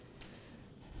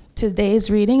Today's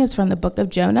reading is from the book of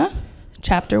Jonah,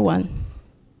 chapter 1.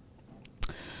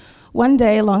 One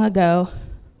day long ago,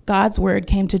 God's word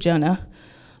came to Jonah,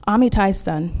 Amittai's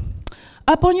son.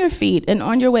 Up on your feet and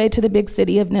on your way to the big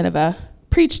city of Nineveh.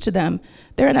 Preach to them.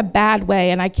 They're in a bad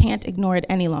way, and I can't ignore it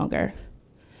any longer.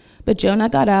 But Jonah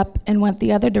got up and went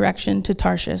the other direction to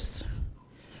Tarshish,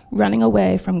 running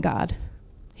away from God.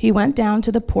 He went down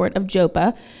to the port of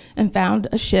Joppa and found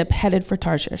a ship headed for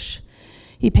Tarshish.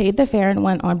 He paid the fare and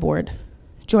went on board,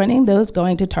 joining those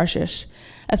going to Tarshish,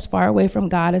 as far away from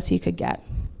God as he could get.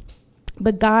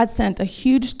 But God sent a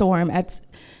huge storm at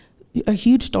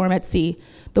sea,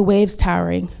 the waves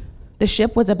towering. The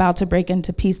ship was about to break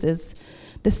into pieces.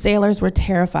 The sailors were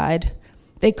terrified.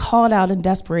 They called out in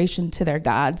desperation to their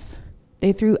gods.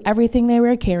 They threw everything they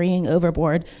were carrying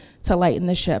overboard to lighten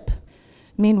the ship.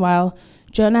 Meanwhile,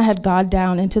 Jonah had gone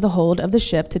down into the hold of the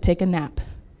ship to take a nap.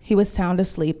 He was sound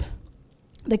asleep.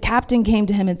 The captain came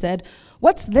to him and said,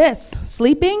 "What's this?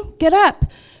 Sleeping? Get up.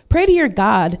 Pray to your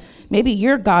God. Maybe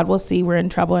your God will see we're in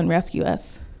trouble and rescue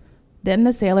us." Then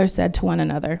the sailors said to one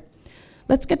another,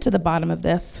 "Let's get to the bottom of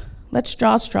this. Let's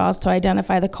draw straws to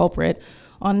identify the culprit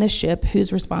on this ship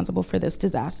who's responsible for this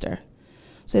disaster."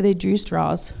 So they drew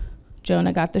straws.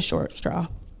 Jonah got the short straw.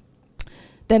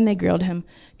 Then they grilled him.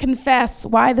 "Confess,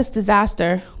 why this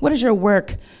disaster? What is your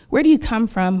work? Where do you come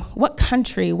from? What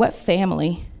country? What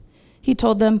family?" He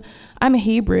told them, "I'm a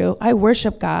Hebrew. I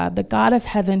worship God, the God of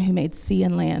heaven who made sea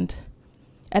and land."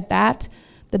 At that,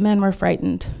 the men were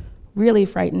frightened, really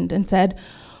frightened, and said,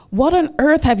 "What on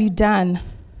earth have you done?"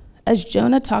 As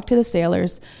Jonah talked to the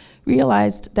sailors,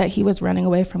 realized that he was running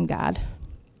away from God.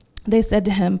 They said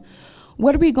to him,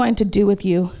 "What are we going to do with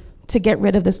you to get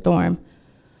rid of the storm?"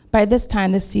 By this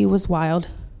time, the sea was wild,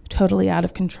 totally out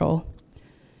of control.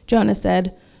 Jonah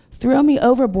said, "Throw me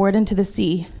overboard into the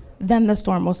sea. Then the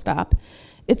storm will stop.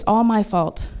 It's all my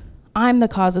fault. I'm the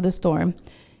cause of the storm.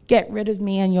 Get rid of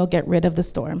me and you'll get rid of the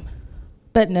storm."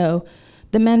 But no,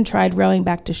 the men tried rowing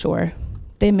back to shore.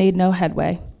 They made no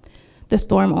headway. The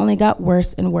storm only got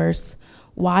worse and worse,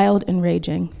 wild and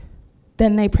raging.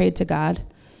 Then they prayed to God,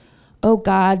 "Oh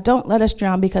God, don't let us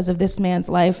drown because of this man's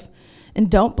life, and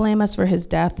don't blame us for his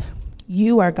death.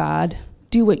 You are God.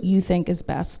 Do what you think is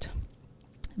best."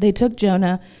 They took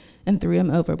Jonah and threw him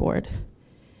overboard.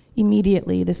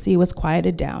 Immediately, the sea was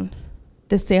quieted down.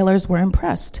 The sailors were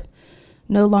impressed,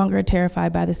 no longer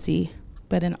terrified by the sea,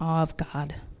 but in awe of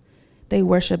God. They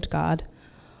worshiped God,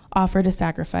 offered a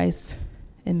sacrifice,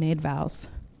 and made vows.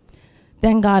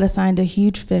 Then God assigned a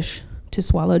huge fish to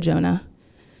swallow Jonah.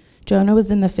 Jonah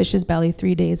was in the fish's belly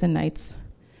 3 days and nights.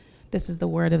 This is the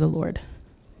word of the Lord.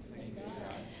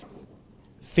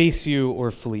 Face you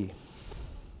or flee.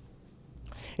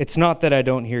 It's not that I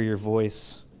don't hear your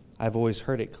voice. I've always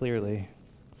heard it clearly.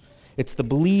 It's the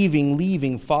believing,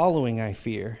 leaving, following I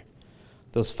fear.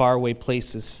 Those faraway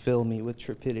places fill me with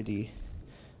trepidity,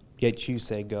 yet you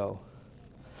say go.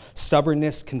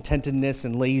 Stubbornness, contentedness,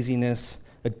 and laziness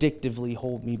addictively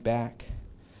hold me back,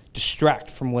 distract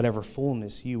from whatever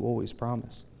fullness you always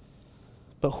promise.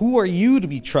 But who are you to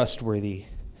be trustworthy?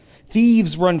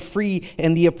 Thieves run free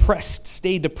and the oppressed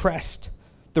stay depressed.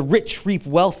 The rich reap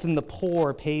wealth and the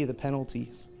poor pay the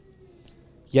penalties.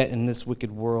 Yet in this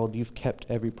wicked world, you've kept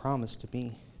every promise to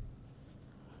me.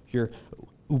 Your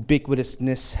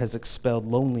ubiquitousness has expelled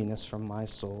loneliness from my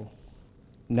soul.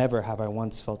 Never have I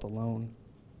once felt alone.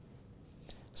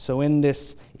 So in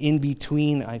this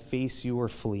in-between, I face you or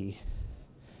flee.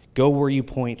 Go where you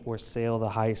point or sail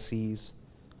the high seas.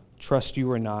 Trust you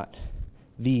or not,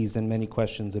 these and many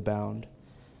questions abound.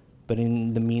 But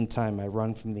in the meantime, I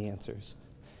run from the answers.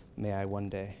 May I one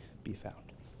day be found.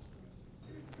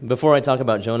 Before I talk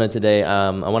about Jonah today, I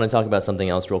want to talk about something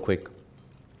else real quick.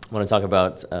 I want to talk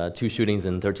about 2 shootings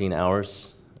in 13 hours,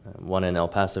 one in El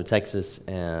Paso, Texas,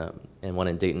 and one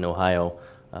in Dayton, Ohio,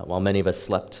 while many of us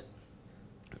slept.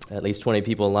 At least 20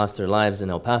 people lost their lives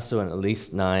in El Paso, and at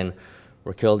least 9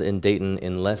 were killed in Dayton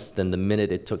in less than the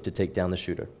minute it took to take down the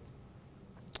shooter.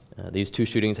 These 2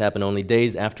 shootings happened only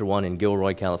days after one in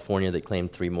Gilroy, California, that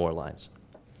claimed 3 more lives.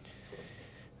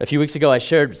 A few weeks ago, I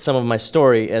shared some of my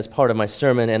story as part of my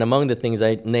sermon, and among the things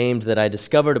I named that I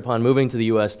discovered upon moving to the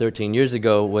U.S. 13 years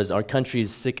ago was our country's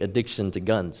sick addiction to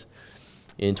guns.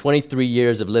 In 23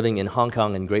 years of living in Hong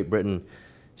Kong and Great Britain,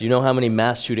 do you know how many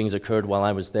mass shootings occurred while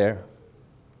I was there?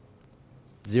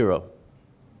 0.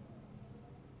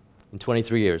 In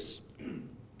 23 years. In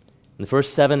the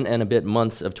first 7 and a bit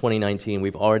months of 2019,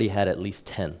 we've already had at least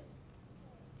 10.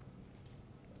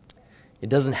 It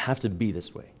doesn't have to be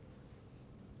this way.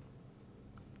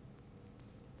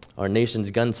 Our nation's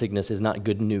gun sickness is not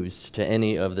good news to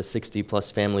any of the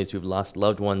 60-plus families who've lost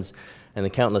loved ones and the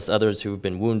countless others who've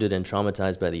been wounded and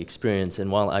traumatized by the experience.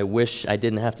 And while I wish I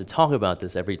didn't have to talk about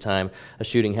this every time a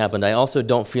shooting happened, I also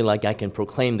don't feel like I can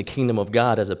proclaim the kingdom of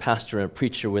God as a pastor and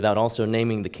preacher without also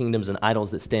naming the kingdoms and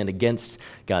idols that stand against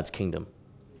God's kingdom.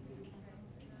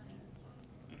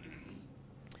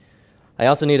 I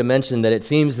also need to mention that it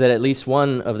seems that at least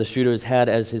one of the shooters had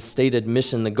as his stated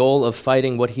mission the goal of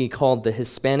fighting what he called the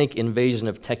Hispanic invasion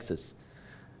of Texas,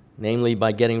 namely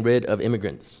by getting rid of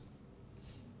immigrants.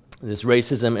 This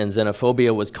racism and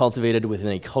xenophobia was cultivated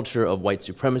within a culture of white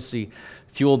supremacy,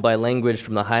 fueled by language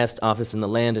from the highest office in the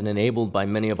land and enabled by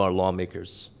many of our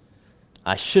lawmakers.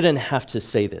 I shouldn't have to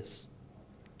say this,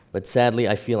 but sadly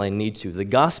I feel I need to. The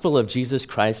gospel of Jesus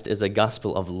Christ is a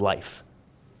gospel of life,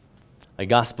 a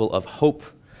gospel of hope,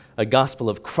 a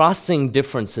gospel of crossing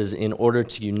differences in order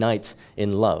to unite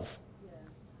in love.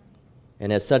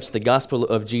 And as such, the gospel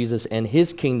of Jesus and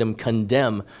his kingdom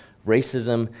condemn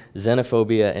racism,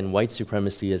 xenophobia, and white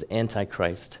supremacy as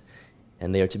antichrist,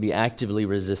 and they are to be actively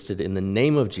resisted in the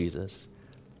name of Jesus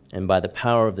and by the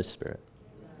power of the Spirit.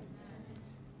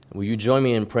 Will you join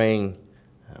me in praying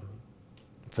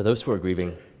for those who are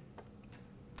grieving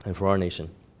and for our nation?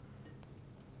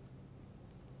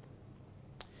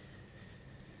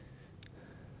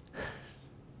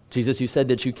 Jesus, you said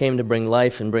that you came to bring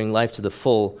life and bring life to the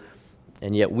full,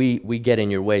 and yet we get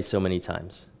in your way so many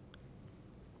times.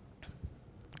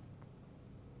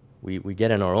 We get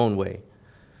in our own way.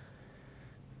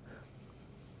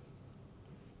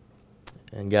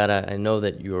 And God, I know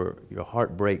that your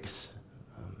heart breaks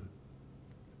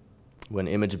when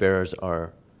image bearers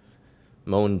are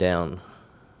mown down,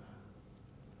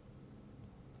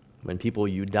 when people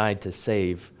you died to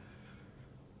save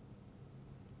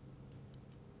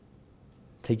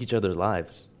take each other's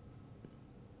lives.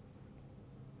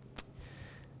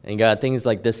 And God, things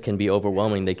like this can be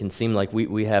overwhelming. They can seem like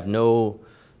we have no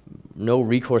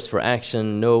recourse for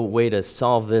action, no way to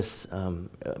solve this.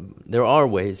 There are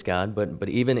ways, God, but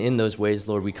even in those ways,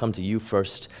 Lord, we come to you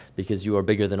first because you are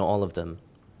bigger than all of them.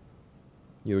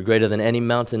 You are greater than any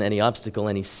mountain, any obstacle,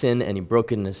 any sin, any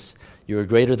brokenness. You are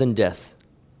greater than death.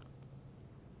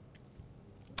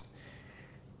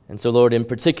 And so, Lord, in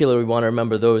particular, we want to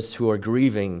remember those who are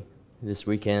grieving this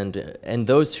weekend and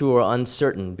those who are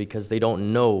uncertain because they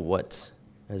don't know what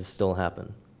has still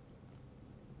happened.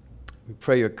 We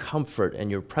pray your comfort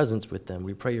and your presence with them.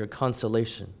 We pray your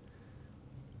consolation.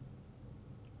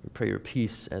 We pray your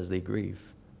peace as they grieve.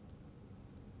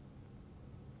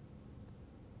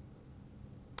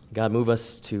 God, move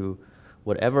us to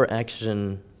whatever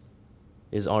action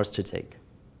is ours to take,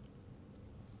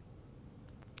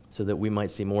 so that we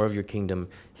might see more of your kingdom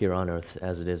here on earth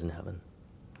as it is in heaven.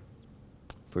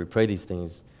 For we pray these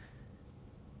things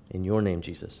in your name,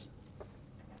 Jesus.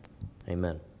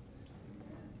 Amen.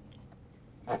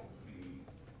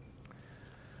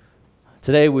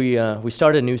 Today we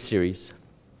start a new series.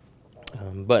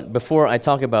 But before I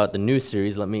talk about the new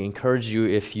series, let me encourage you,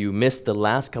 if you missed the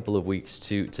last couple of weeks,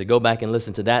 to go back and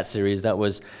listen to that series.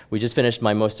 We just finished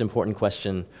My Most Important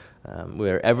Question,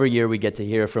 where every year we get to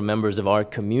hear from members of our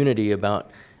community about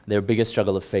their biggest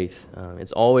struggle of faith.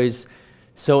 It's always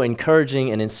so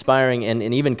encouraging and inspiring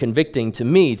and even convicting to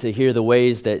me to hear the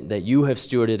ways that you have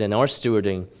stewarded and are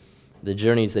stewarding the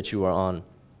journeys that you are on.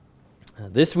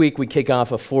 This week we kick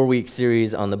off a 4-week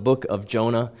series on the book of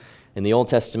Jonah in the Old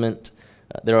Testament.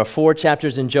 There are 4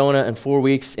 chapters in Jonah and 4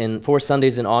 weeks in 4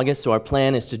 Sundays in August, so our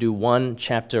plan is to do 1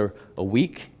 chapter a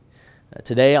week.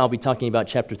 Today I'll be talking about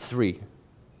chapter 3.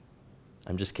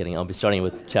 I'm just kidding. I'll be starting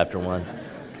with chapter 1.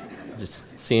 Just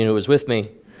seeing who was with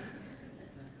me.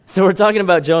 So we're talking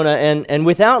about Jonah, and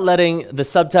without letting the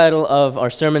subtitle of our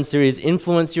sermon series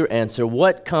influence your answer,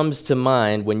 what comes to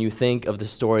mind when you think of the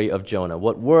story of Jonah?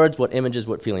 What words, what images,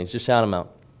 what feelings? Just shout them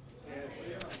out.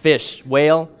 Fish,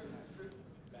 whale,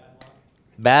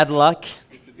 bad luck,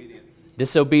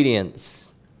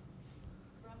 disobedience,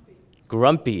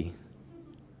 grumpy,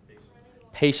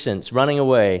 patience, running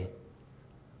away,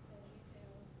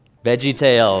 Veggie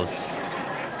Tales.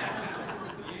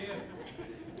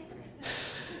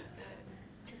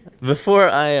 Before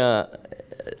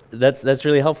that's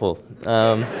really helpful.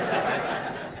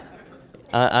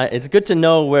 It's good to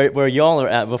know where y'all are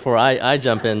at before I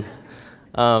jump in.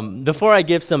 Before I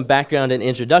give some background and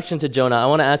introduction to Jonah, I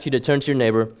want to ask you to turn to your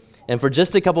neighbor and for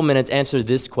just a couple minutes answer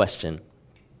this question.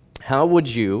 How would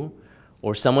you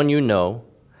or someone you know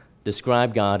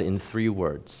describe God in 3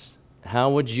 words? How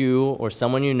would you or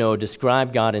someone you know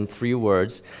describe God in 3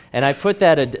 words? And I put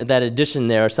that addition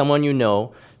there, someone you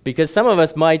know, because some of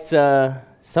us might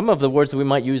some of the words that we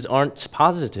might use aren't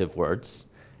positive words,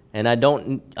 and I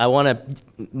want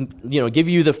to, give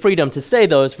you the freedom to say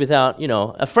those without,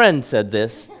 a friend said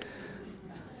this.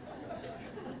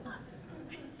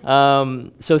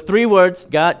 So 3 words,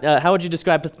 God, how would you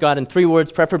describe God in 3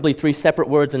 words, preferably 3 separate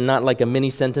words and not like a mini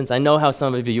sentence? I know how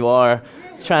some of you are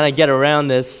trying to get around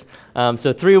this.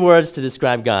 So 3 words to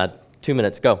describe God. 2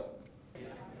 minutes, go.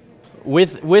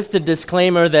 With the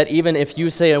disclaimer that even if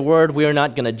you say a word, we are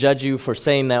not going to judge you for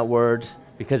saying that word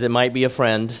because it might be a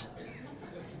friend.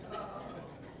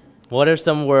 What are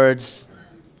some words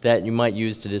that you might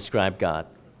use to describe God?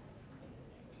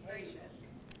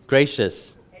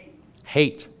 Gracious.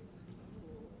 Hate.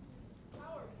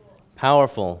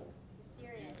 Powerful.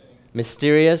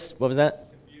 Mysterious. What was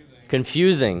that?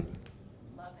 Confusing.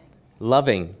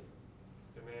 Loving.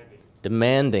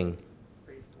 Demanding.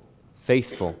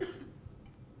 Faithful.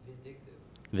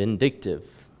 Vindictive.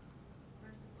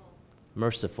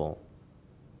 Merciful.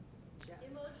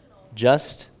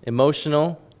 Just.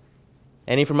 Emotional.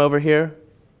 Any from over here?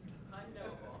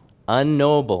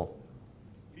 Unknowable.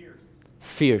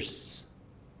 Fierce.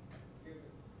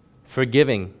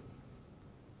 Forgiving.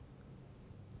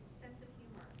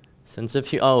 Sense of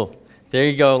humor. Oh, there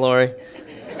you go, Lori.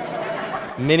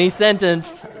 Mini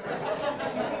sentence.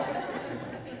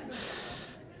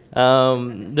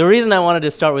 The reason I wanted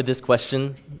to start with this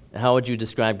question, how would you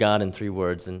describe God in 3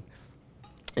 words,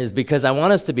 is because I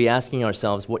want us to be asking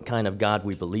ourselves what kind of God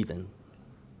we believe in.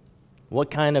 What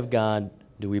kind of God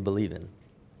do we believe in?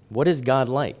 What is God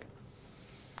like?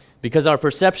 Because our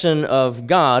perception of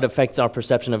God affects our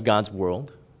perception of God's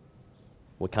world,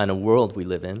 what kind of world we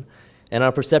live in, and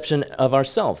our perception of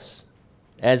ourselves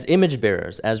as image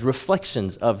bearers, as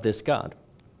reflections of this God.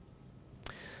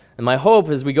 And my hope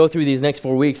as we go through these next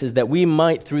 4 weeks is that we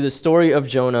might, through the story of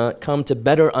Jonah, come to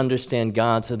better understand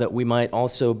God so that we might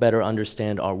also better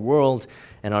understand our world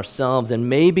and ourselves and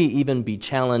maybe even be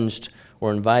challenged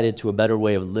or invited to a better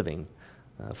way of living,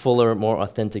 fuller, more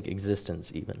authentic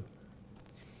existence even.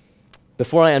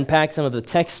 Before I unpack some of the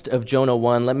text of Jonah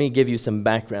 1, let me give you some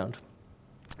background.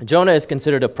 Jonah is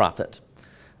considered a prophet.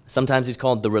 Sometimes he's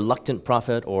called the reluctant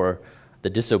prophet or the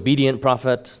disobedient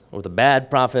prophet or the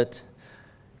bad prophet.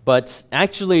 But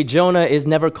actually, Jonah is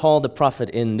never called a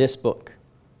prophet in this book,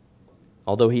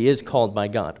 although he is called by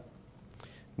God.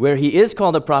 Where he is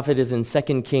called a prophet is in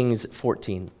 2 Kings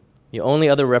 14, the only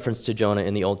other reference to Jonah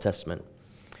in the Old Testament.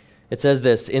 It says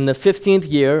this, "In the 15th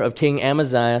year of King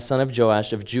Amaziah, son of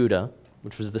Joash of Judah,"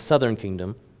 which was the southern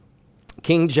kingdom,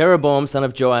 "King Jeroboam, son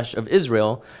of Joash of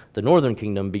Israel, the northern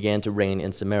kingdom, began to reign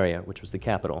in Samaria," which was the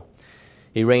capital.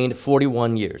 He reigned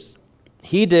 41 years.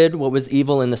 "He did what was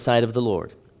evil in the sight of the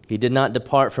Lord. He did not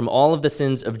depart from all of the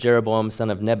sins of Jeroboam, son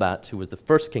of Nebat, who was the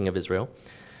first king of Israel,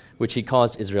 which he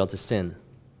caused Israel to sin.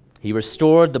 He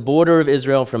restored the border of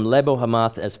Israel from Lebo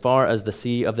Hamath as far as the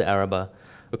Sea of the Arabah,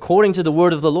 according to the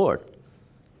word of the Lord,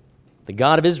 the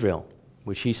God of Israel,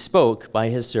 which he spoke by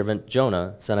his servant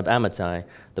Jonah, son of Amittai,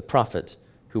 the prophet,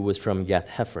 who was from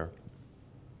Gath-hepher."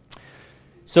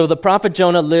 So the prophet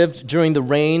Jonah lived during the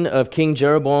reign of King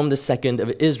Jeroboam II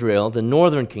of Israel, the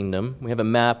northern kingdom. We have a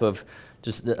map of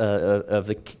just of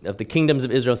the kingdoms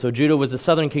of Israel. So Judah was the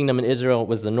southern kingdom and Israel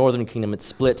was the northern kingdom. It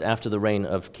split after the reign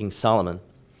of King Solomon.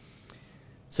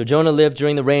 So Jonah lived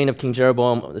during the reign of King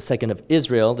Jeroboam II of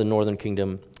Israel, the northern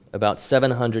kingdom, about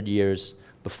 700 years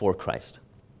before Christ.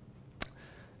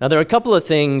 Now there are a couple of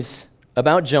things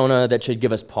about Jonah that should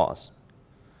give us pause.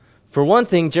 For one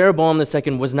thing, Jeroboam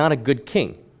II was not a good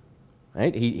king.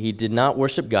 Right? He did not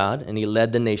worship God, and he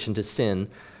led the nation to sin,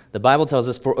 the Bible tells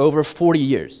us, for over 40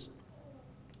 years.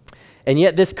 And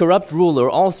yet this corrupt ruler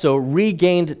also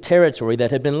regained territory that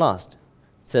had been lost.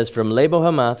 It says from Lebo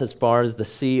Hamath as far as the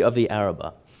Sea of the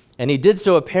Arabah. And he did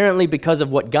so apparently because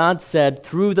of what God said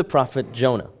through the prophet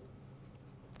Jonah.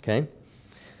 Okay?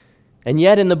 And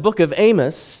yet in the book of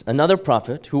Amos, another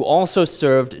prophet who also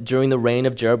served during the reign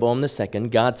of Jeroboam II,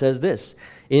 God says this,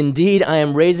 "Indeed, I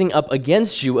am raising up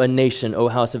against you a nation, O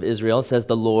house of Israel, says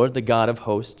the Lord, the God of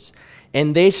hosts,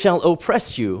 and they shall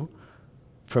oppress you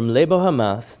from Lebo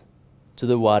Hamath to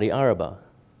the Wadi Arabah."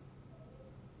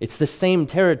 It's the same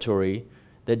territory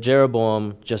that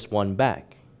Jeroboam just won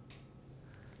back.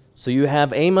 So you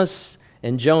have Amos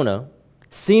and Jonah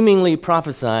seemingly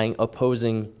prophesying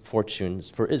opposing fortunes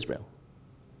for Israel.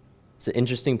 It's an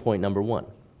interesting point number 1.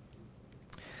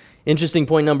 Interesting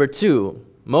point number 2,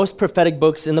 most prophetic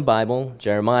books in the Bible,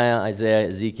 Jeremiah, Isaiah,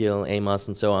 Ezekiel, Amos,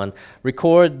 and so on,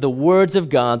 record the words of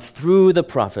God through the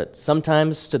prophet,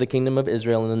 sometimes to the kingdom of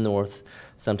Israel in the north,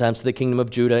 sometimes to the kingdom of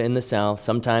Judah in the south,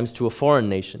 sometimes to a foreign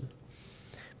nation.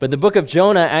 But the book of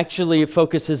Jonah actually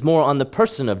focuses more on the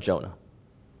person of Jonah.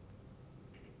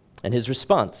 and his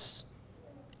response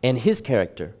and his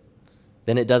character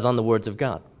than it does on the words of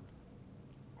God.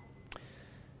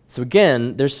 So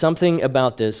again, there's something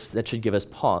about this that should give us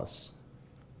pause.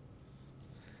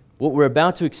 What we're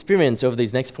about to experience over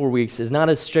these next 4 weeks is not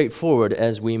as straightforward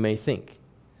as we may think.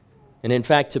 And in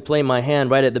fact, to play my hand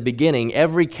right at the beginning,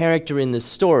 every character in this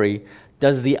story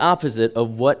does the opposite of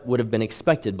what would have been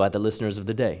expected by the listeners of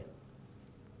the day,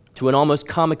 to an almost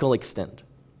comical extent.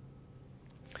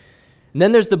 And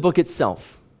then there's the book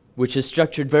itself, which is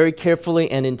structured very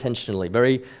carefully and intentionally,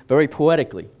 very, very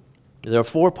poetically. There are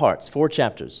 4 parts, 4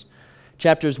 chapters.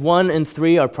 Chapters 1 and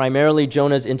 3 are primarily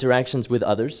Jonah's interactions with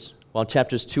others, while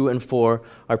chapters 2 and 4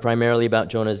 are primarily about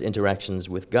Jonah's interactions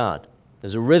with God.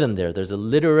 There's a rhythm there. There's a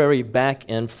literary back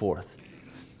and forth.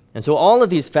 And so all of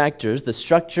these factors, the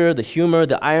structure, the humor,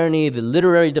 the irony, the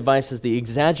literary devices, the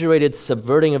exaggerated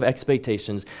subverting of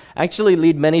expectations, actually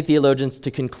lead many theologians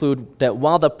to conclude that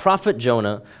while the prophet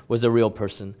Jonah was a real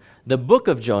person, the book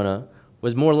of Jonah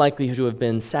was more likely to have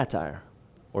been satire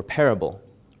or parable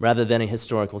rather than a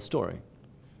historical story.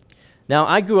 Now,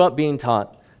 I grew up being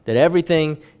taught that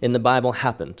everything in the Bible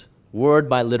happened, word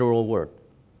by literal word.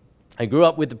 I grew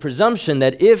up with the presumption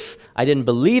that if I didn't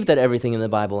believe that everything in the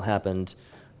Bible happened,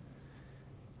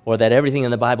 or that everything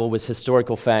in the Bible was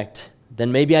historical fact,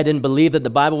 then maybe I didn't believe that the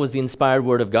Bible was the inspired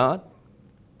word of God,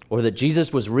 or that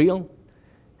Jesus was real,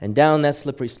 and down that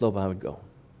slippery slope I would go.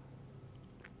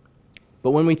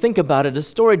 But when we think about it, a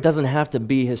story doesn't have to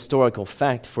be historical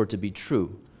fact for it to be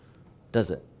true,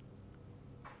 does it?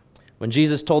 When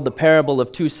Jesus told the parable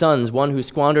of 2 sons, one who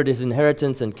squandered his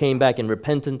inheritance and came back in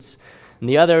repentance, and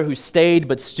the other who stayed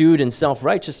but stewed in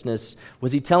self-righteousness,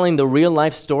 was he telling the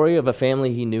real-life story of a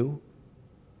family he knew?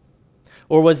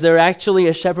 Or was there actually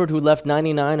a shepherd who left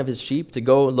 99 of his sheep to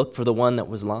go look for the one that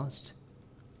was lost?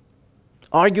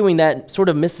 Arguing that sort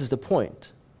of misses the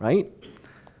point, right?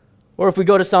 Or if we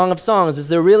go to Song of Songs, is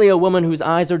there really a woman whose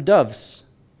eyes are doves?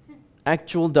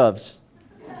 Actual doves.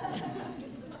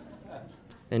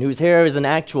 And whose hair is an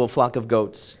actual flock of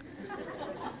goats?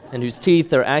 And whose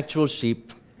teeth are actual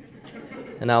sheep?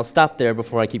 And I'll stop there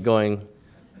before I keep going.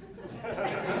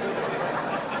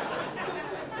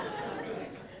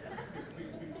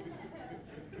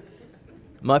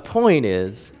 My point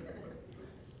is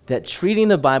that treating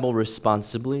the Bible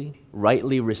responsibly,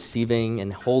 rightly receiving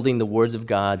and holding the words of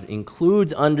God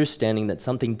includes understanding that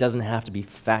something doesn't have to be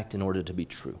fact in order to be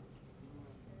true.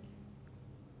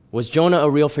 Was Jonah a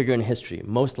real figure in history?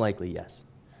 Most likely, yes.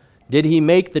 Did he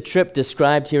make the trip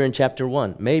described here in chapter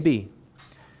 1? Maybe.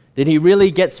 Did he really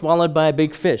get swallowed by a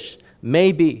big fish?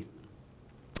 Maybe.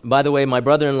 By the way, my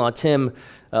brother-in-law, Tim,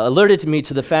 alerted me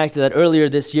to the fact that earlier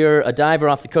this year, a diver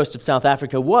off the coast of South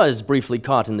Africa was briefly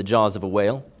caught in the jaws of a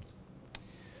whale.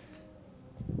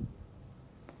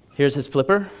 Here's his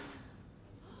flipper,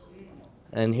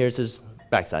 and here's his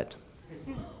backside.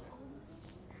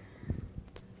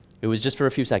 It was just for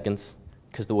a few seconds,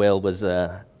 because the whale was,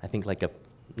 I think,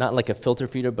 not like a filter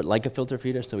feeder, but like a filter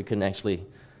feeder, so we couldn't actually,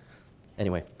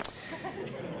 anyway.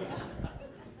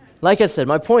 Like I said,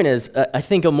 my point is, I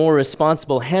think a more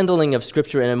responsible handling of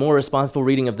Scripture and a more responsible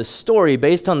reading of the story,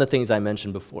 based on the things I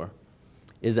mentioned before,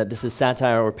 is that this is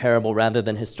satire or parable rather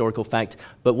than historical fact.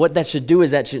 But what that should do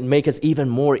is that should make us even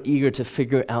more eager to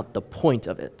figure out the point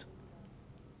of it.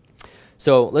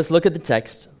 So let's look at the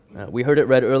text. We heard it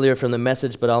read earlier from the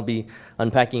Message, but I'll be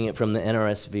unpacking it from the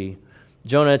NRSV.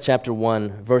 Jonah chapter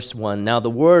 1, verse 1. Now the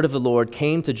word of the Lord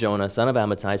came to Jonah, son of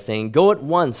Amittai, saying, Go at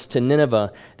once to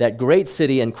Nineveh, that great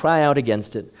city, and cry out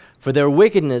against it, for their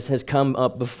wickedness has come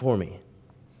up before me.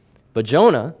 But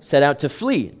Jonah set out to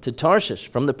flee to Tarshish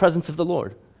from the presence of the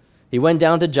Lord. He went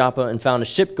down to Joppa and found a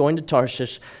ship going to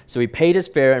Tarshish, so he paid his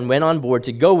fare and went on board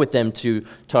to go with them to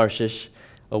Tarshish,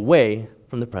 away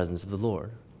from the presence of the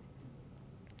Lord.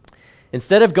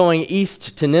 Instead of going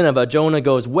east to Nineveh, Jonah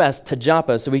goes west to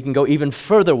Joppa so he can go even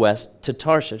further west to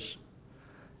Tarshish.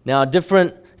 Now,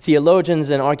 different theologians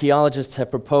and archaeologists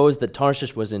have proposed that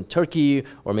Tarshish was in Turkey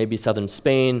or maybe southern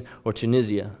Spain or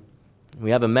Tunisia.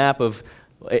 We have a map of,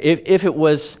 if it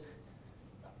was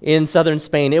in southern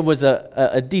Spain, it was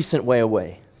a decent way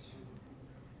away.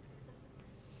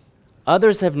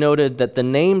 Others have noted that the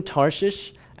name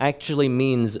Tarshish actually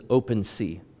means open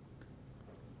sea.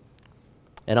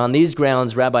 And on these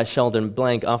grounds, Rabbi Sheldon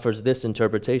Blank offers this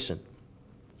interpretation.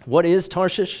 What is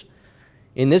Tarshish?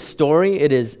 In this story,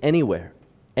 it is anywhere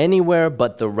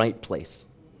but the right place.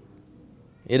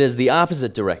 It is the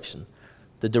opposite direction,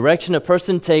 the direction a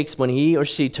person takes when he or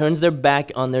she turns their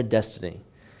back on their destiny.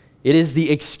 It is the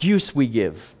excuse we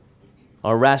give,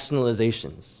 our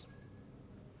rationalizations.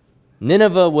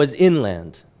 Nineveh was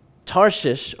inland.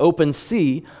 Tarshish, open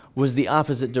sea, was the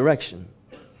opposite direction.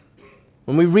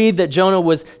 When we read that Jonah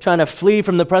was trying to flee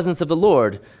from the presence of the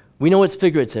Lord, we know it's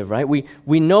figurative, right?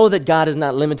 We know that God is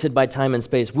not limited by time and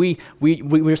space. We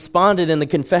responded in the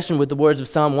confession with the words of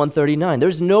Psalm 139.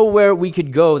 There's nowhere we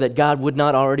could go that God would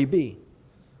not already be.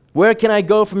 Where can I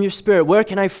go from your spirit? Where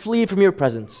can I flee from your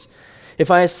presence?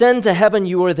 If I ascend to heaven,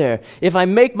 you are there. If I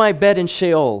make my bed in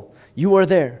Sheol, you are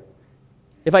there.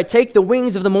 If I take the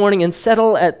wings of the morning and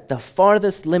settle at the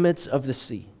farthest limits of the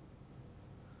sea,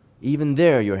 even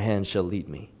there your hand shall lead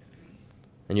me,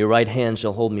 and your right hand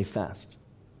shall hold me fast.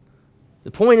 The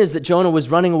point is that Jonah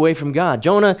was running away from God.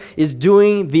 Jonah is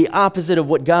doing the opposite of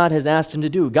what God has asked him to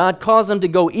do. God calls him to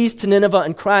go east to Nineveh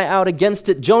and cry out against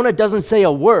it. Jonah doesn't say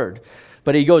a word,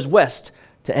 but he goes west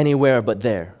to anywhere but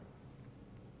there.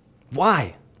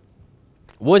 Why?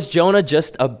 Was Jonah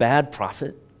just a bad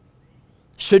prophet?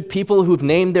 Should people who've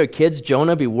named their kids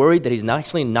Jonah be worried that he's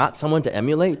actually not someone to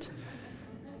emulate?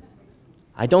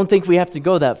 I don't think we have to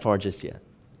go that far just yet.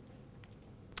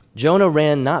 Jonah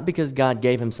ran not because God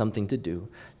gave him something to do.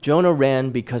 Jonah ran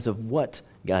because of what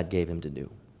God gave him to do.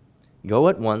 Go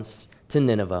at once to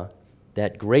Nineveh,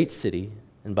 that great city,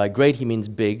 and by great he means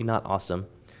big, not awesome,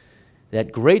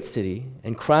 that great city,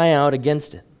 and cry out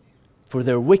against it, for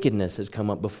their wickedness has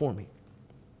come up before me.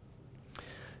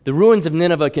 The ruins of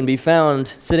Nineveh can be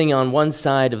found sitting on one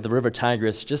side of the river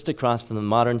Tigris, just across from the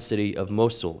modern city of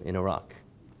Mosul in Iraq.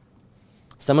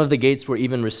 Some of the gates were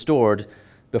even restored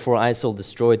before ISIL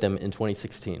destroyed them in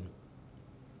 2016.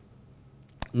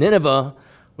 Nineveh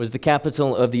was the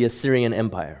capital of the Assyrian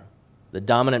Empire, the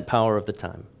dominant power of the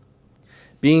time.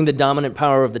 Being the dominant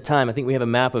power of the time, I think we have a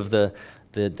map of the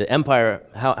empire,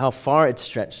 how far it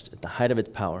stretched at the height of its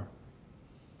power.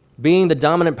 Being the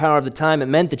dominant power of the time, it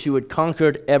meant that you had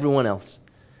conquered everyone else.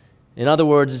 In other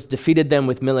words, defeated them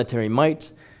with military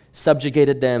might,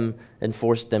 subjugated them, and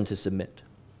forced them to submit.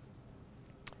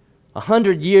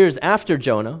 100 years after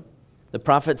Jonah, the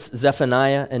prophets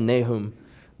Zephaniah and Nahum,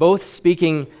 both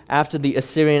speaking after the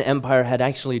Assyrian Empire had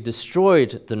actually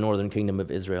destroyed the northern kingdom of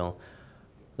Israel,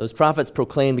 those prophets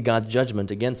proclaimed God's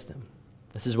judgment against them.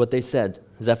 This is what they said,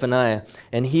 Zephaniah,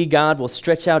 "And he, God, will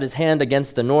stretch out his hand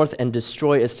against the north and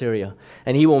destroy Assyria,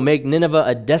 and he will make Nineveh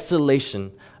a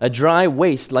desolation, a dry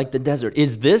waste like the desert.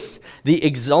 Is this the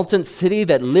exultant city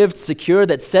that lived secure,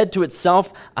 that said to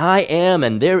itself, I am,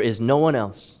 and there is no one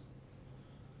else?"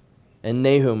 And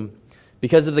Nahum,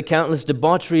 because of the countless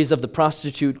debaucheries of the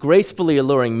prostitute, gracefully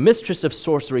alluring mistress of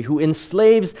sorcery, who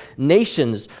enslaves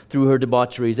nations through her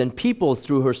debaucheries and peoples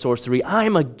through her sorcery, I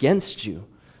am against you,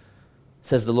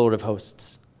 says the Lord of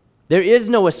hosts. There is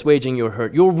no assuaging your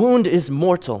hurt. Your wound is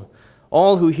mortal.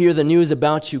 All who hear the news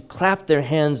about you clap their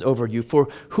hands over you, for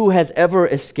who has ever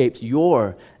escaped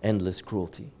your endless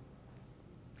cruelty?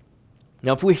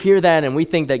 Now, if we hear that and we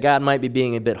think that God might be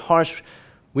being a bit harsh,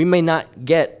 we may not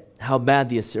get how bad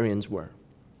the Assyrians were.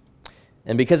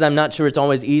 And because I'm not sure it's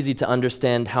always easy to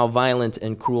understand how violent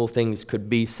and cruel things could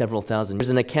be several thousand years,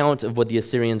 there's an account of what the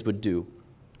Assyrians would do.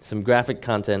 Some graphic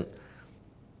content.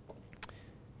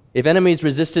 If enemies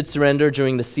resisted surrender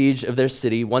during the siege of their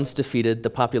city, once defeated, the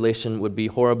population would be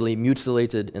horribly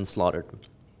mutilated and slaughtered.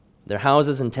 Their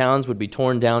houses and towns would be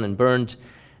torn down and burned,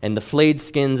 and the flayed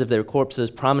skins of their corpses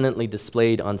prominently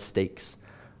displayed on stakes,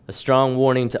 a strong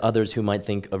warning to others who might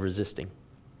think of resisting.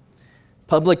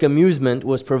 Public amusement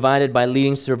was provided by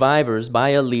leading survivors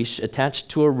by a leash attached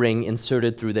to a ring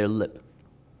inserted through their lip.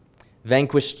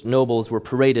 Vanquished nobles were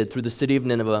paraded through the city of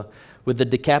Nineveh with the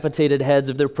decapitated heads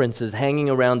of their princes hanging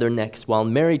around their necks, while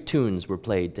merry tunes were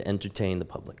played to entertain the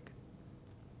public.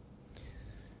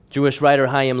 Jewish writer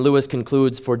Chaim Lewis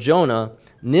concludes, for Jonah,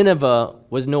 Nineveh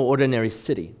was no ordinary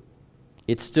city.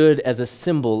 It stood as a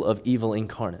symbol of evil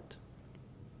incarnate.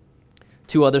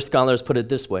 Two other scholars put it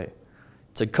this way: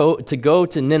 to go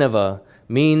to Nineveh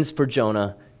means for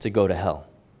Jonah to go to hell.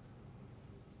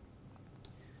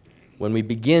 When we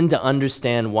begin to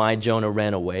understand why Jonah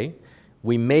ran away,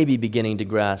 we may be beginning to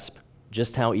grasp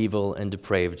just how evil and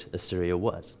depraved Assyria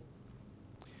was.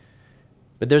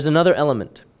 But there's another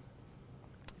element.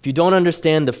 If you don't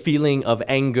understand the feeling of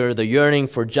anger, the yearning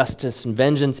for justice and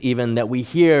vengeance even that we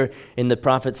hear in the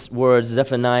prophets' words,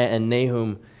 Zephaniah and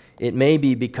Nahum, it may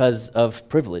be because of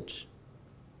privilege.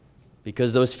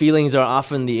 Because those feelings are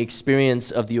often the experience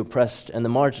of the oppressed and the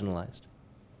marginalized.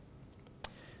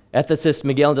 Ethicist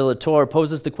Miguel de la Torre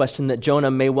poses the question that Jonah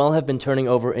may well have been turning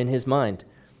over in his mind,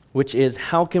 which is,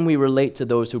 how can we relate to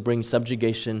those who bring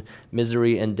subjugation,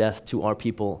 misery, and death to our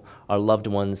people, our loved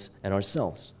ones, and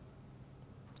ourselves?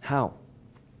 How?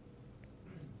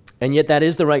 And yet that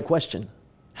is the right question.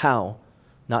 How,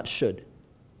 not should.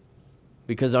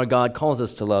 because our God calls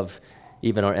us to love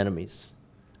even our enemies,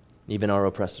 even our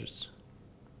oppressors.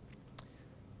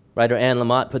 Writer Anne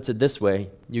Lamott puts it this way: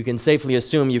 you can safely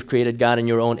assume you've created God in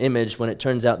your own image when it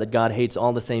turns out that God hates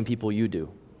all the same people you do.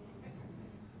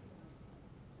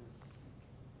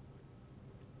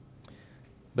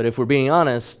 But if we're being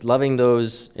honest, loving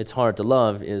those it's hard to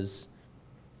love is,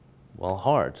 well,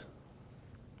 hard.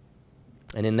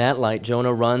 And in that light,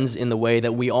 Jonah runs in the way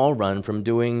that we all run from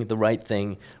doing the right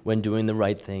thing when doing the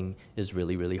right thing is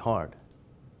really, really hard.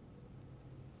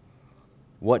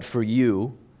 What for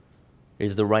you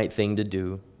is the right thing to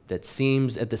do that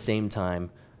seems at the same time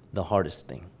the hardest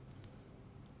thing?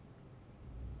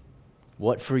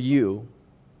 What for you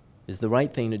is the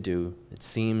right thing to do that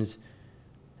seems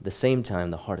at the same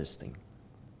time the hardest thing?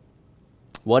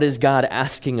 What is God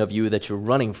asking of you that you're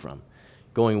running from?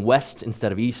 Going west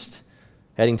instead of east,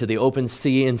 heading to the open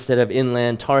sea instead of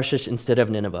inland, Tarshish instead of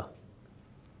Nineveh.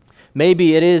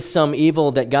 Maybe it is some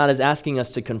evil that God is asking us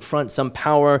to confront, some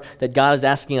power that God is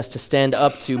asking us to stand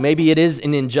up to. Maybe it is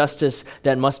an injustice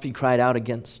that must be cried out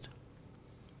against.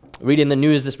 Reading the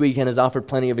news this weekend has offered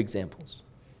plenty of examples.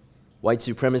 White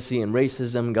supremacy and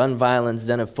racism, gun violence,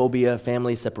 xenophobia,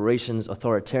 family separations,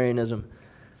 authoritarianism.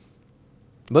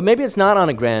 But maybe it's not on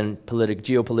a grand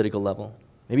geopolitical level.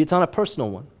 Maybe it's on a personal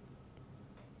one.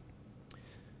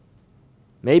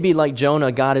 Maybe, like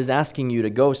Jonah, God is asking you to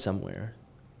go somewhere.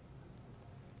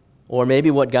 Or maybe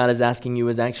what God is asking you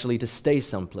is actually to stay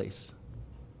someplace.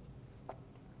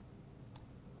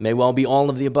 May well be all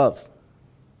of the above.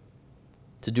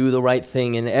 To do the right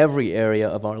thing in every area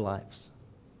of our lives.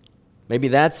 Maybe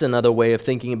that's another way of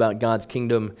thinking about God's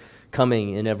kingdom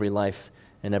coming in every life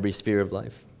and every sphere of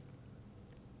life.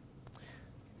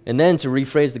 And then to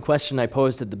rephrase the question I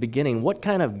posed at the beginning, what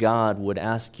kind of God would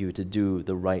ask you to do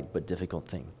the right but difficult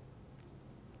thing?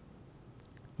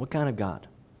 What kind of God?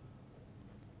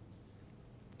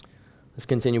 Let's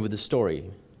continue with the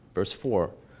story. Verse 4.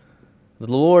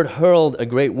 The Lord hurled a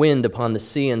great wind upon the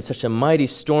sea, and such a mighty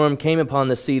storm came upon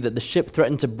the sea that the ship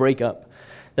threatened to break up.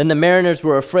 Then the mariners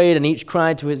were afraid, and each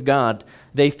cried to his God.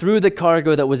 They threw the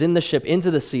cargo that was in the ship into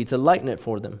the sea to lighten it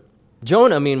for them.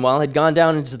 Jonah, meanwhile, had gone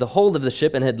down into the hold of the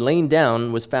ship and had lain down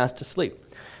and was fast asleep.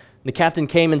 The captain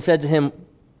came and said to him,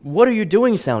 "What are you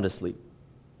doing sound asleep?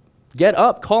 Get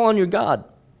up, call on your God.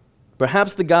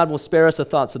 Perhaps the God will spare us a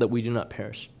thought so that we do not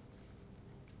perish."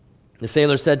 The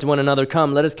sailors said to one another,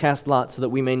 "Come, let us cast lots so that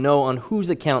we may know on whose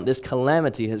account this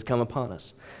calamity has come upon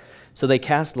us." So they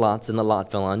cast lots, and the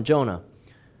lot fell on Jonah.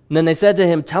 And then they said to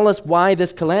him, "Tell us why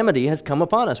this calamity has come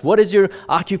upon us. What is your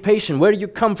occupation? Where do you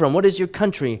come from? What is your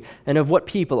country? And of what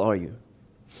people are you?"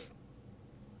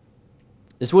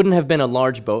 This wouldn't have been a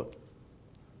large boat,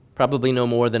 probably no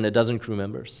more than a dozen crew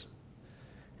members.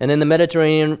 And in the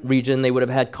Mediterranean region, they would have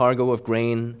had cargo of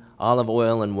grain, olive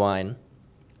oil, and wine.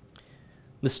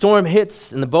 The storm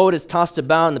hits, and the boat is tossed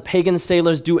about, and the pagan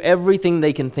sailors do everything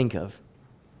they can think of.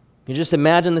 You just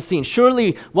imagine the scene.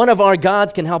 Surely one of our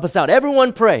gods can help us out.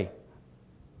 Everyone pray.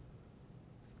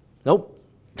 Nope.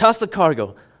 Toss the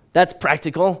cargo. That's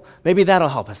practical. Maybe that'll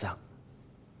help us out.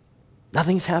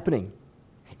 Nothing's happening.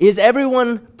 Is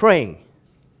everyone praying?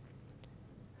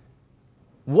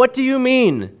 What do you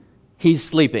mean he's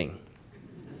sleeping?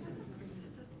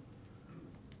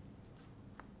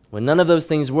 When none of those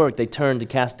things worked, they turned to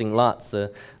casting lots. The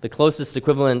closest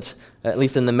equivalent, at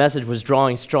least in the message, was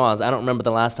drawing straws. I don't remember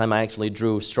the last time I actually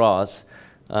drew straws.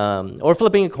 Or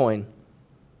flipping a coin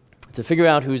to figure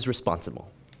out who's responsible.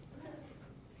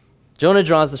 Jonah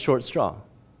draws the short straw.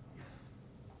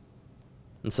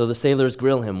 And so the sailors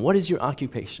grill him. "What is your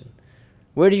occupation?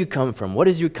 Where do you come from? What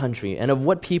is your country? And of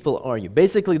what people are you?"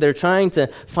 Basically, they're trying to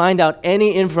find out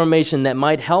any information that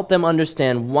might help them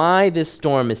understand why this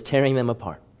storm is tearing them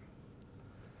apart.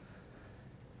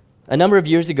 A number of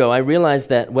years ago, I realized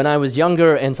that when I was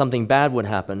younger and something bad would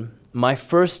happen, my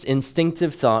first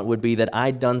instinctive thought would be that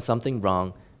I'd done something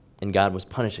wrong and God was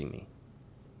punishing me.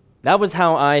 That was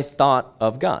how I thought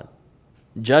of God.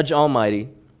 Judge Almighty,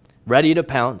 ready to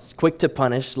pounce, quick to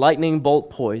punish, lightning bolt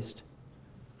poised.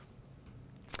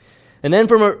 And then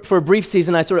for a brief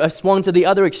season, I swung to the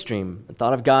other extreme. I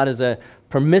thought of God as a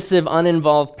permissive,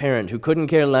 uninvolved parent who couldn't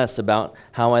care less about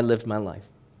how I lived my life.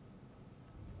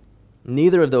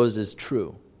 Neither of those is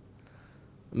true.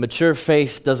 Mature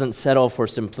faith doesn't settle for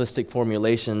simplistic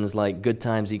formulations like good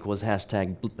times equals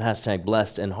hashtag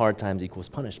blessed and hard times equals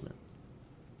punishment.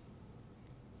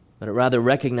 But it rather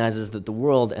recognizes that the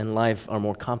world and life are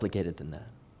more complicated than that.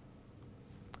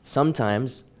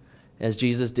 Sometimes, as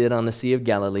Jesus did on the Sea of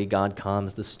Galilee, God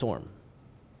calms the storm.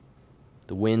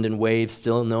 The wind and waves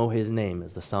still know his name,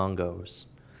 as the song goes.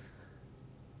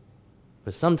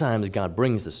 But sometimes God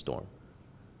brings the storm.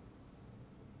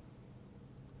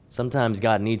 Sometimes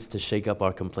God needs to shake up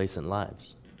our complacent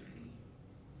lives.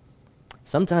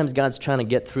 Sometimes God's trying to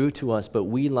get through to us, but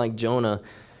we, like Jonah,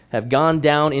 have gone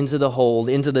down into the hold,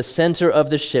 into the center of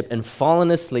the ship, and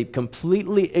fallen asleep,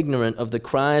 completely ignorant of the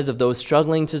cries of those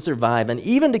struggling to survive and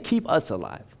even to keep us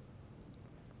alive.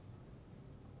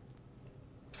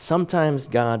 Sometimes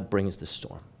God brings the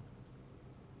storm.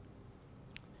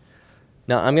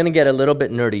 Now, I'm going to get a little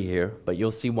bit nerdy here, but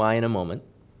you'll see why in a moment,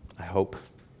 I hope.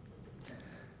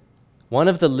 One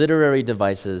of the literary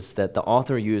devices that the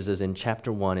author uses in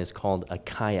chapter 1 is called a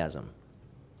chiasm.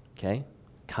 Okay?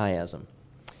 Chiasm.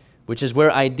 Which is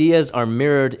where ideas are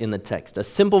mirrored in the text. A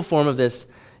simple form of this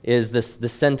is the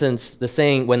sentence, the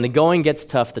saying, when the going gets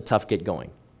tough, the tough get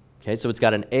going. Okay? So it's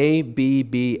got an A, B,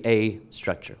 B, A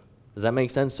structure. Does that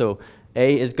make sense? So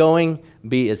A is going,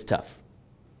 B is tough.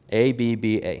 A, B,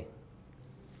 B, A.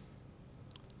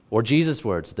 Or Jesus'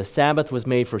 words, the Sabbath was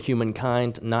made for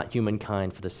humankind, not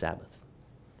humankind for the Sabbath.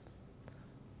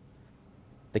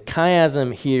 The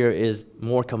chiasm here is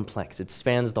more complex. It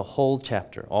spans the whole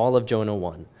chapter, all of Jonah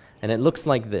 1. And it looks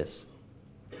like this.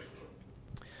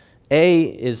 A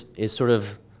is sort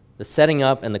of the setting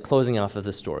up and the closing off of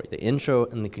the story, the intro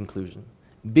and the conclusion.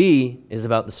 B is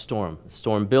about the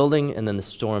storm building and then the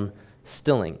storm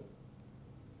stilling.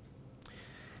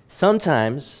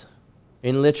 Sometimes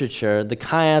in literature, the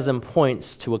chiasm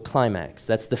points to a climax.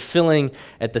 That's the filling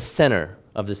at the center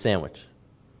of the sandwich.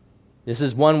 This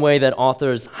is one way that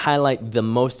authors highlight the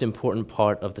most important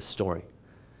part of the story.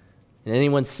 Can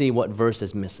anyone see what verse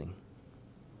is missing?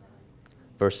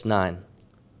 Verse 9.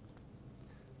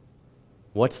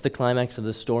 What's the climax of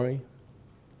the story?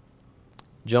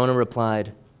 Jonah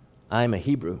replied, I am a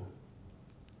Hebrew.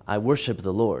 I worship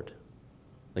the Lord,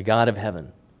 the God of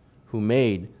heaven, who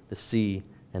made the sea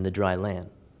and the dry land.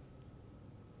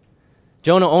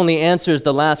 Jonah only answers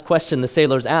the last question the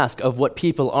sailors ask of what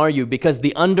people are you, because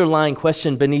the underlying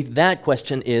question beneath that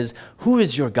question is, who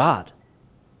is your God?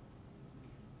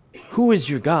 Who is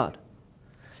your God?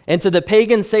 And to the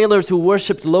pagan sailors who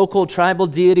worshipped local tribal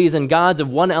deities and gods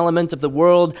of one element of the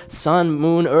world, sun,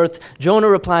 moon, earth, Jonah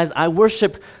replies, I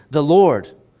worship the Lord,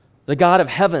 the God of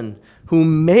heaven, who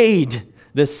made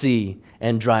the sea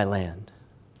and dry land.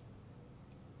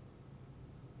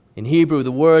 In Hebrew,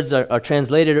 the words are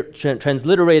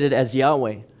transliterated as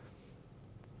Yahweh.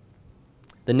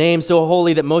 The name so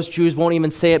holy that most Jews won't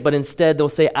even say it, but instead they'll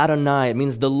say Adonai. It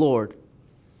means the Lord.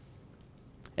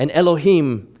 And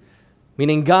Elohim,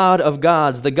 meaning God of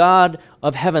gods, the God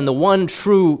of heaven, the one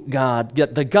true God,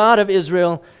 the God of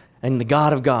Israel and the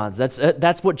God of gods.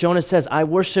 That's what Jonah says. I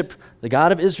worship the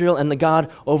God of Israel and the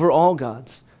God over all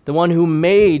gods, the one who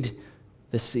made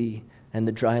the sea and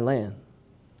the dry land.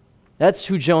 That's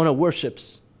who Jonah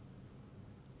worships,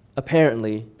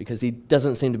 apparently, because he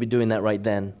doesn't seem to be doing that right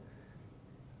then.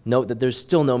 Note that there's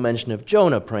still no mention of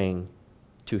Jonah praying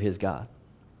to his God.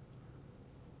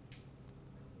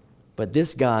 But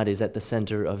this God is at the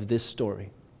center of this story.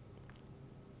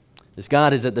 This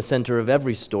God is at the center of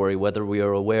every story, whether we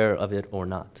are aware of it or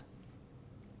not.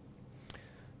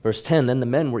 Verse 10, then the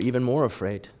men were even more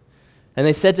afraid. And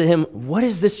they said to him, what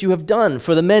is this you have done?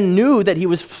 For the men knew that he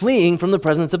was fleeing from the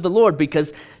presence of the Lord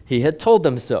because he had told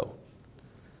them so.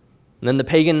 And then the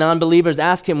pagan non-believers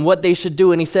asked him what they should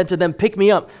do, and he said to them, pick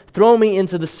me up, throw me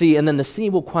into the sea, and then the sea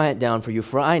will quiet down for you,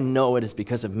 for I know it is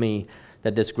because of me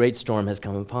that this great storm has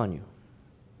come upon you.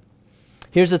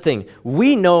 Here's the thing.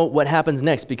 We know what happens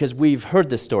next because we've heard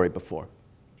this story before.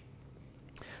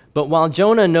 But while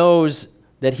Jonah knows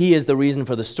that he is the reason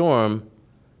for the storm,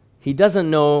 he doesn't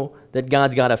know that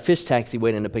God's got a fish taxi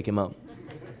waiting to pick him up.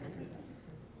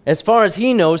 As far as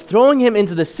he knows, throwing him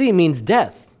into the sea means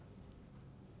death,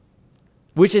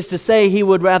 which is to say he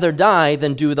would rather die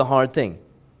than do the hard thing.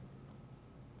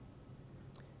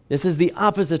 This is the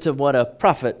opposite of what a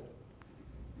prophet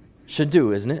should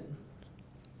do, isn't it?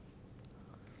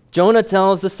 Jonah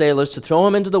tells the sailors to throw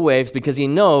him into the waves because he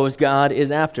knows God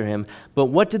is after him. But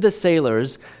what did the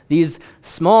sailors, these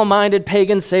small-minded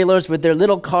pagan sailors with their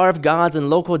little carved gods and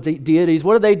local deities,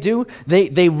 what do?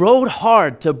 They rowed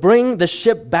hard to bring the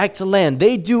ship back to land.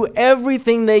 They do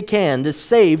everything they can to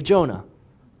save Jonah.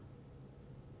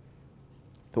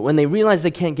 But when they realize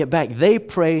they can't get back, they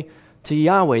pray to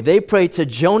Yahweh. They pray to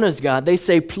Jonah's God. They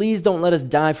say, please don't let us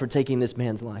die for taking this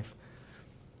man's life.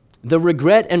 The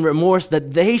regret and remorse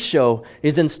that they show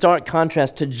is in stark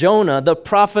contrast to Jonah, the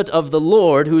prophet of the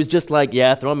Lord, who's just like,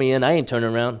 yeah, throw me in, I ain't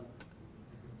turning around.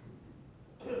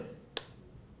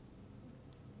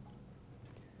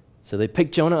 So they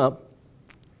picked Jonah up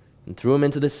and threw him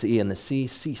into the sea, and the sea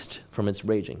ceased from its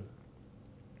raging.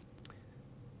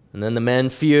 And then the men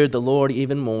feared the Lord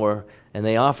even more, and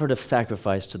they offered a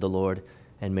sacrifice to the Lord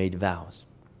and made vows.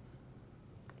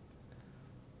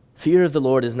 Fear of the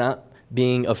Lord is not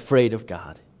being afraid of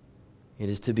God. It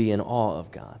is to be in awe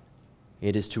of God.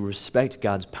 It is to respect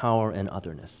God's power and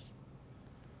otherness.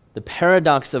 The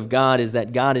paradox of God is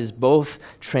that God is both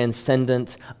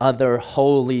transcendent, other,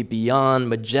 holy, beyond,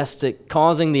 majestic,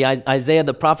 causing Isaiah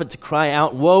the prophet to cry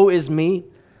out, "Woe is me!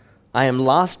 I am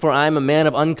lost, for I am a man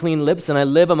of unclean lips, and I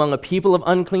live among a people of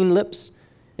unclean lips.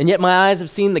 And yet my eyes have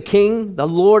seen the King, the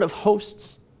Lord of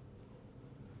hosts."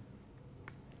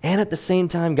 And at the same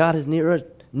time, God is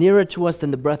nearer to us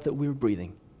than the breath that we're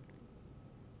breathing.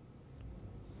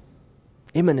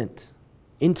 Imminent,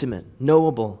 intimate,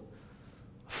 knowable,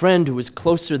 a friend who is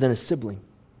closer than a sibling.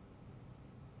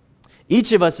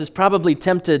 Each of us is probably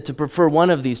tempted to prefer one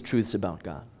of these truths about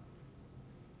God.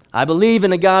 I believe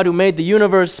in a God who made the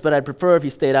universe, but I'd prefer if he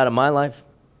stayed out of my life.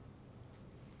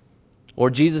 Or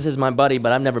Jesus is my buddy,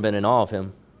 but I've never been in awe of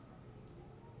him.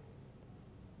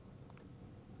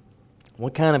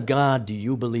 What kind of God do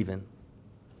you believe in?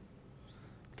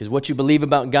 Because what you believe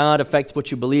about God affects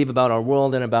what you believe about our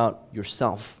world and about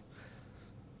yourself.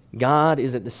 God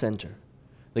is at the center.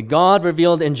 The God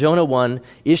revealed in Jonah 1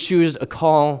 issues a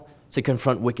call to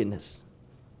confront wickedness,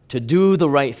 to do the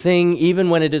right thing even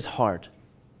when it is hard.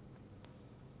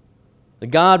 The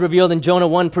God revealed in Jonah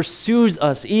 1 pursues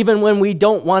us even when we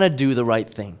don't want to do the right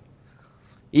thing,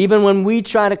 even when we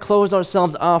try to close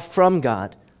ourselves off from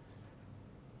God.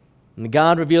 And the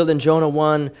God revealed in Jonah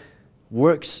 1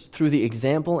 works through the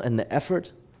example and the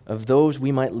effort of those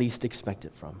we might least expect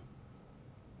it from.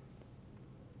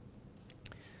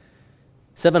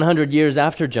 700 years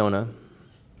after Jonah,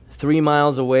 3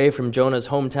 miles away from Jonah's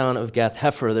hometown of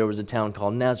Gath-Hepher, there was a town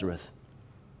called Nazareth.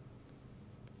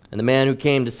 And the man who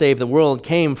came to save the world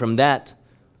came from that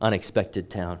unexpected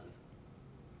town,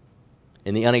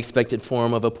 in the unexpected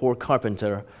form of a poor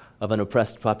carpenter of an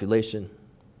oppressed population.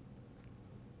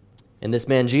 And this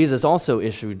man, Jesus, also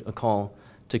issued a call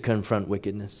to confront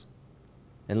wickedness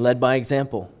and led by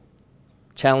example,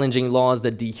 challenging laws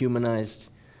that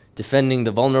dehumanized, defending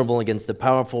the vulnerable against the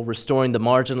powerful, restoring the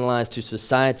marginalized to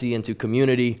society and to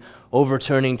community,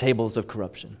 overturning tables of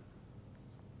corruption.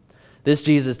 This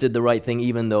Jesus did the right thing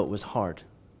even though it was hard.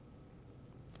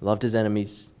 Loved his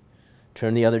enemies,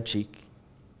 turned the other cheek,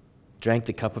 drank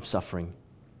the cup of suffering,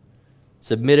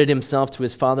 submitted himself to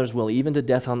his Father's will, even to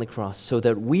death on the cross, so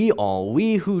that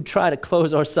we who try to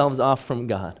close ourselves off from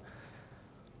God,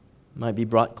 might be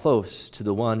brought close to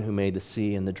the one who made the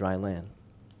sea and the dry land,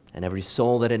 and every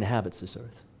soul that inhabits this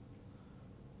earth,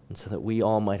 and so that we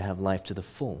all might have life to the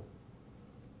full.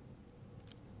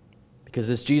 Because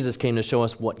this Jesus came to show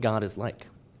us what God is like.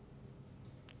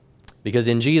 Because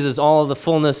in Jesus, all the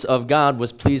fullness of God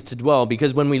was pleased to dwell.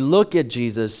 Because when we look at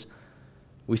Jesus,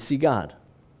 we see God.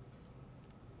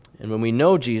 And when we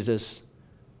know Jesus,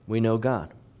 we know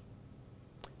God.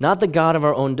 Not the God of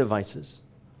our own devices,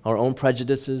 our own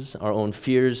prejudices, our own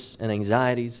fears and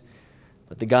anxieties,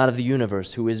 but the God of the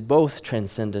universe, who is both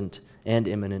transcendent and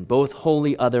immanent, both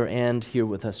wholly other and here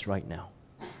with us right now.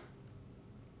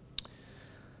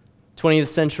 20th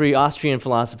century Austrian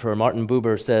philosopher Martin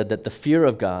Buber said that the fear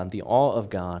of God, the awe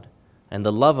of God, and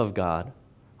the love of God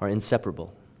are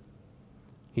inseparable.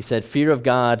 He said, fear of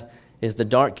God is the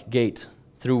dark gate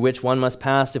through which one must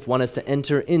pass if one is to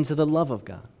enter into the love of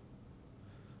God.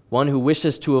 One who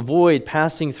wishes to avoid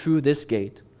passing through this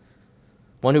gate,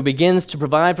 one who begins to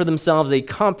provide for themselves a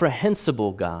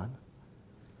comprehensible God,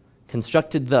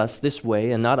 constructed thus, this way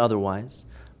and not otherwise,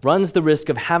 runs the risk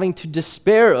of having to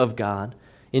despair of God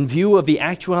in view of the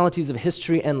actualities of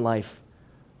history and life,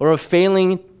 or of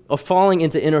falling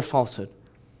into inner falsehood.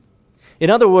 In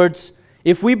other words,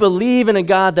 if we believe in a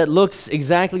God that looks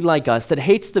exactly like us, that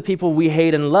hates the people we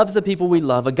hate and loves the people we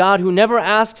love, a God who never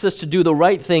asks us to do the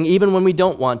right thing even when we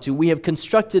don't want to, we have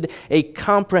constructed a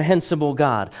comprehensible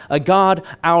God, a God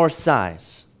our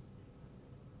size,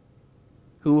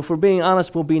 who, if we're being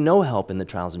honest, will be no help in the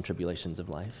trials and tribulations of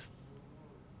life.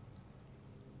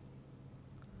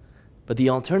 But the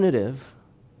alternative,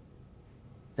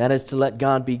 that is to let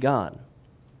God be God,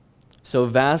 so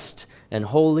vast and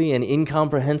holy and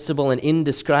incomprehensible and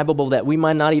indescribable that we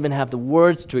might not even have the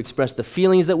words to express the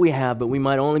feelings that we have, but we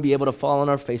might only be able to fall on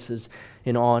our faces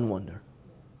in awe and wonder.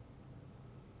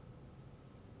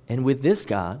 And with this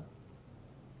God,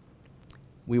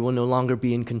 we will no longer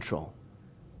be in control.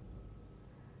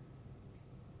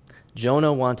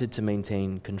 Jonah wanted to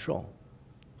maintain control.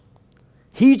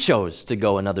 He chose to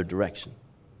go another direction.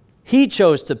 He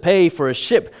chose to pay for a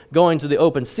ship going to the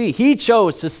open sea. He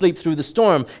chose to sleep through the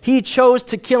storm. He chose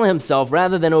to kill himself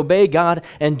rather than obey God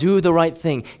and do the right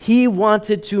thing. He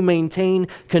wanted to maintain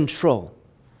control,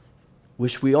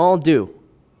 which we all do.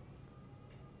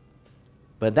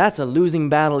 But that's a losing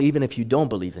battle even if you don't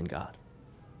believe in God.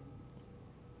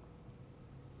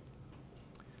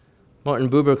 Martin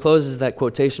Buber closes that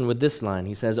quotation with this line.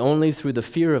 He says, "Only through the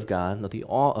fear of God, or the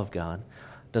awe of God,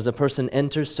 does a person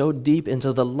enter so deep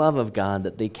into the love of God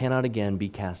that they cannot again be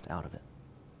cast out of it."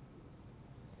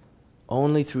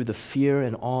 Only through the fear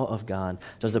and awe of God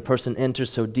does a person enter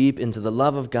so deep into the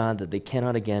love of God that they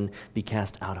cannot again be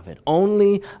cast out of it.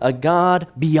 Only a God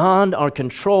beyond our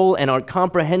control and our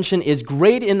comprehension is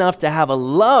great enough to have a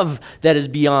love that is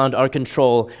beyond our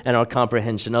control and our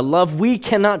comprehension, a love we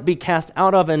cannot be cast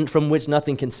out of and from which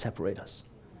nothing can separate us.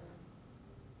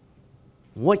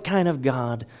 What kind of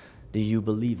God do you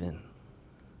believe in?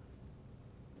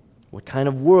 What kind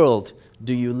of world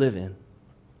do you live in?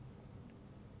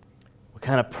 What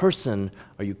kind of person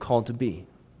are you called to be?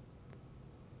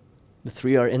 The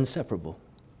three are inseparable.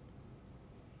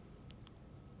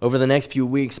 Over the next few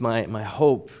weeks, my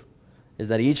hope is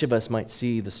that each of us might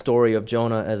see the story of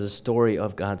Jonah as a story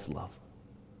of God's love.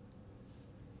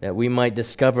 That we might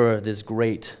discover this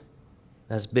great,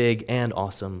 this big and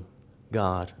awesome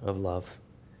God of love.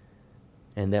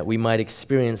 And that we might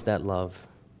experience that love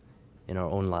in our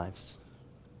own lives.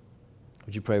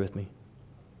 Would you pray with me?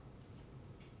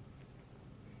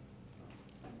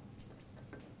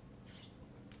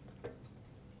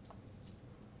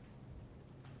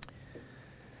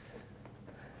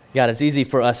 God, it's easy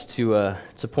for us to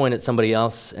point at somebody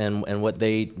else and what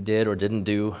they did or didn't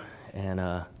do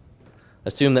and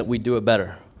assume that we do it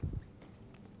better.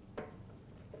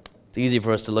 It's easy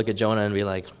for us to look at Jonah and be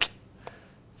like,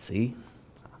 see,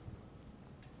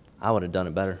 I would have done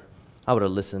it better. I would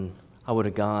have listened. I would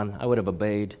have gone. I would have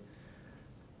obeyed.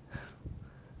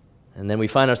 And then we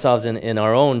find ourselves in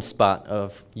our own spot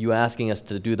of you asking us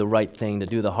to do the right thing, to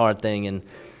do the hard thing, and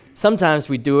sometimes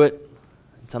we do it,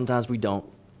 and sometimes we don't.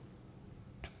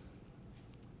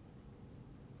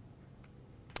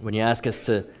 When you ask us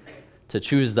to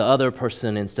choose the other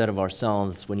person instead of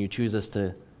ourselves, when you choose us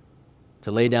to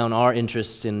lay down our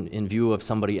interests in view of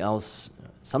somebody else,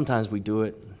 sometimes we do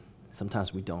it,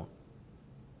 sometimes we don't.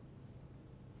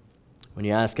 When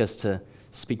you ask us to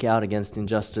speak out against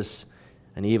injustice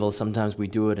and evil, sometimes we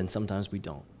do it and sometimes we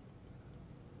don't.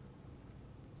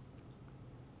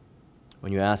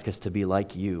 When you ask us to be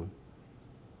like you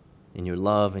in your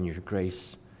love and your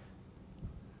grace,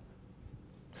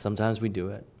 sometimes we do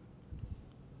it,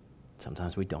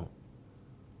 sometimes we don't.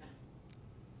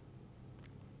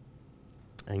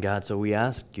 And God, so we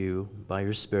ask you by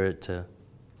your Spirit to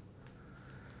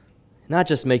not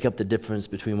just make up the difference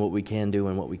between what we can do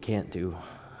and what we can't do,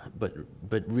 but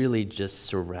really just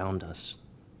surround us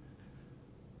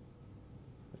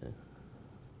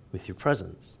with your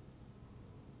presence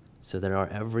so that our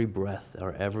every breath,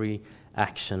 our every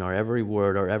action, our every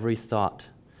word, our every thought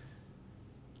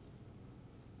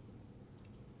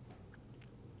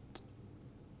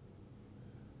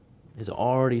is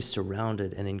already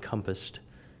surrounded and encompassed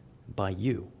by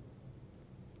you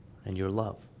and your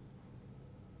love.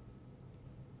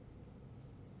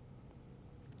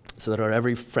 So that our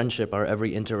every friendship, our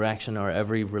every interaction, our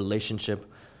every relationship,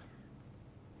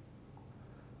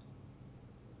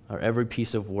 our every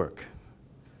piece of work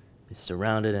is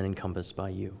surrounded and encompassed by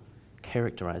you,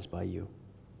 characterized by you.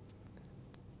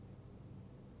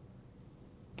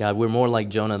 God, we're more like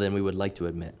Jonah than we would like to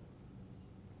admit.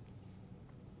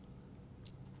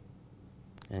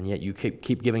 And yet you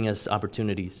keep giving us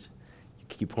opportunities. You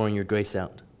keep pouring your grace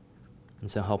out. And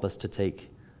so help us to take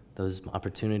those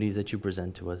opportunities that you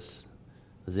present to us,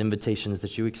 those invitations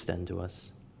that you extend to us.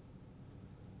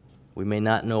 We may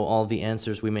not know all the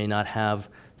answers. We may not have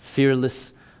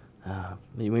fearless,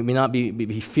 we may not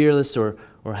be fearless or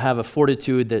have a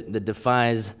fortitude that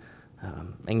defies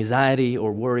anxiety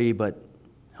or worry, but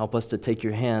help us to take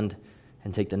your hand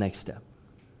and take the next step.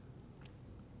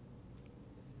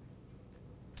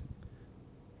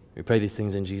 We pray these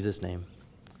things in Jesus' name.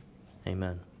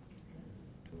 Amen.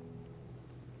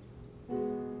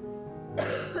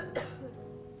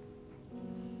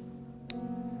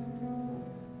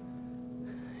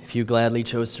 If you gladly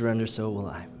chose surrender, so will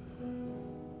I.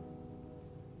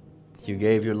 If you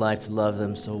gave your life to love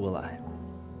them, so will I.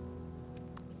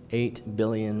 8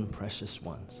 billion precious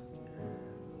ones.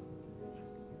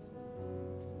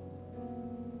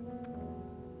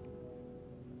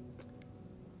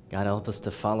 God, help us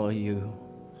to follow you,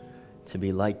 to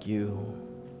be like you,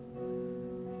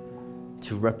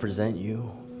 to represent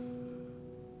you,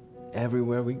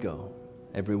 everywhere we go,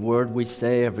 every word we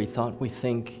say, every thought we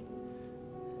think,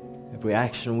 every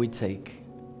action we take.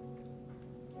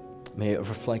 May it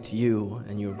reflect you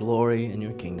and your glory and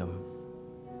your kingdom.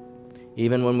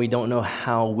 Even when we don't know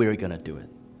how we're going to do it.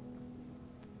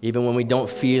 Even when we don't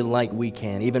feel like we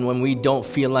can. Even when we don't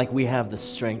feel like we have the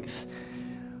strength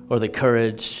or the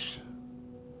courage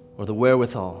or the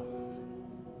wherewithal.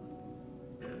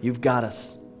 You've got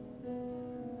us.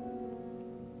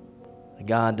 A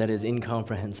God that is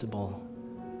incomprehensible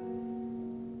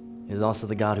is also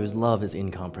the God whose love is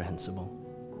incomprehensible.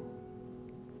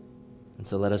 And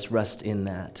so let us rest in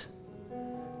that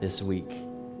this week.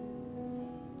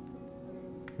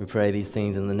 We pray these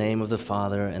things in the name of the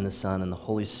Father and the Son and the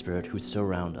Holy Spirit who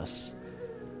surround us.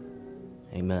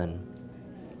 Amen.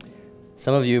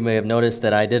 Some of you may have noticed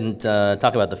that I didn't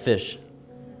talk about the fish.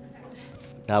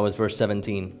 That was verse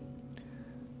 17.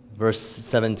 Verse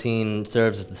 17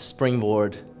 serves as the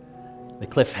springboard, the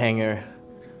cliffhanger,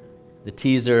 the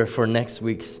teaser for next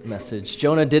week's message.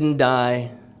 Jonah didn't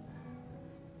die,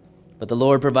 but the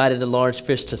Lord provided a large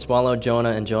fish to swallow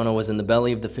Jonah, and Jonah was in the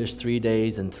belly of the fish 3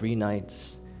 days and 3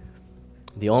 nights.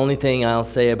 The only thing I'll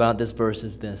say about this verse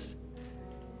is this.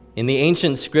 In the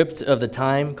ancient script of the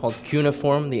time, called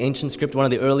cuneiform, the ancient script, one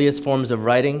of the earliest forms of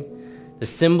writing, the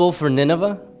symbol for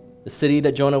Nineveh, the city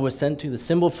that Jonah was sent to, the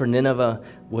symbol for Nineveh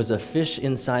was a fish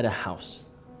inside a house.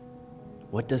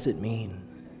 What does it mean?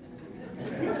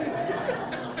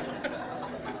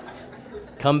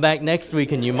 Come back next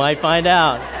week and you might find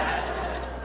out.